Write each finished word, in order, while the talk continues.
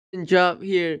Drop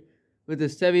here with the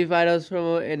semifinals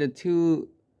promo and the two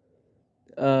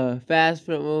fast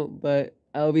promo, but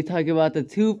I'll be talking about the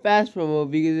two fast promo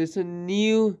because it's a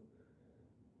new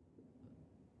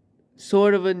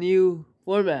sort of a new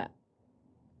format.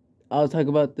 I'll talk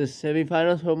about the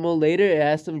semifinals promo later. It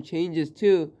has some changes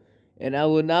too, and I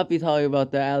will not be talking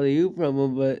about the alley-oop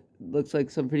promo, but looks like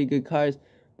some pretty good cards.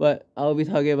 But I'll be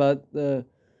talking about the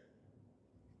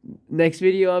next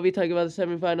video. I'll be talking about the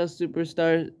semifinals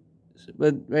superstars.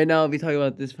 But right now, I'll be talking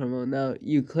about this promo. Now,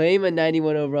 you claim a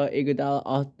 91 overall Iguodala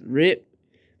off the rip.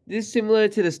 This is similar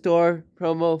to the store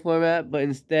promo format, but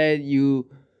instead you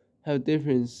have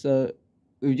difference. So,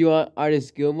 if you want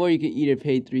Artist Gilmore, you can either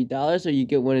pay $3 or you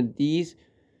get one of these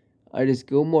Artist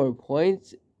Gilmore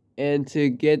points. And to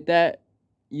get that,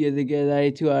 you have to get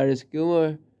 92 Artist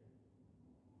Gilmore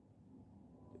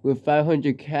with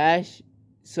 500 cash.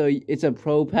 So, it's a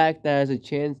pro pack that has a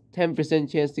chance,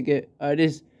 10% chance to get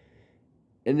Artist.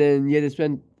 And then you have to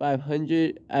spend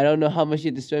 500. I don't know how much you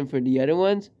have to spend for the other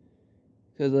ones,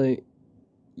 because like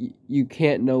you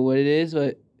can't know what it is.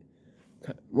 But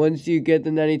once you get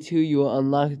the 92, you will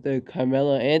unlock the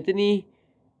Carmelo Anthony.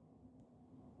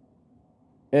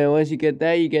 And once you get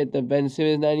that, you get the Ben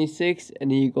Simmons 96,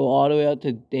 and then you go all the way up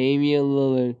to Damian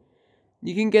Lillard.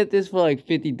 You can get this for like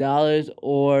 $50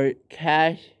 or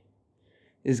cash.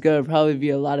 It's gonna probably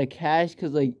be a lot of cash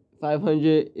because like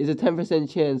 500 is a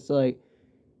 10% chance. So like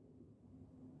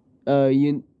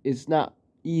it's not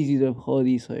easy to pull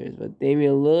these players. But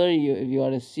Damian Lillard, if you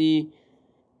want to see,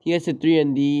 he has a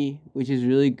 3-and-D, which is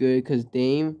really good because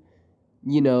Dame,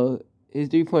 his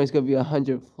 3-point is gonna be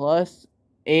 100 plus,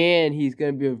 and he's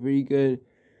gonna be a pretty good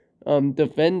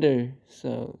defender.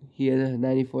 So he has a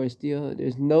 94 steal.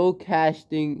 There's no cash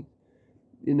thing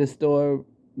in the store,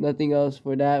 nothing else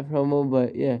for that promo.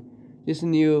 But yeah, just a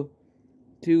new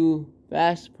two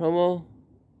fast promo,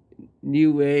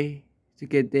 new way to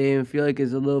get Dame. I feel like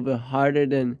it's a little bit harder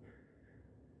than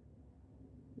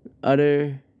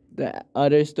the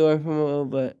other store promo,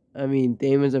 but I mean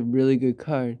Dame is a really good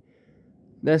card.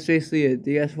 That's basically it. Thank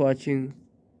you guys for watching.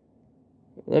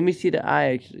 Let me see the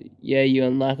eye actually. Yeah, you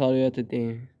unlock all the way up to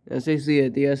Dame. That's basically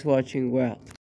it. Thank you guys for watching. We're out.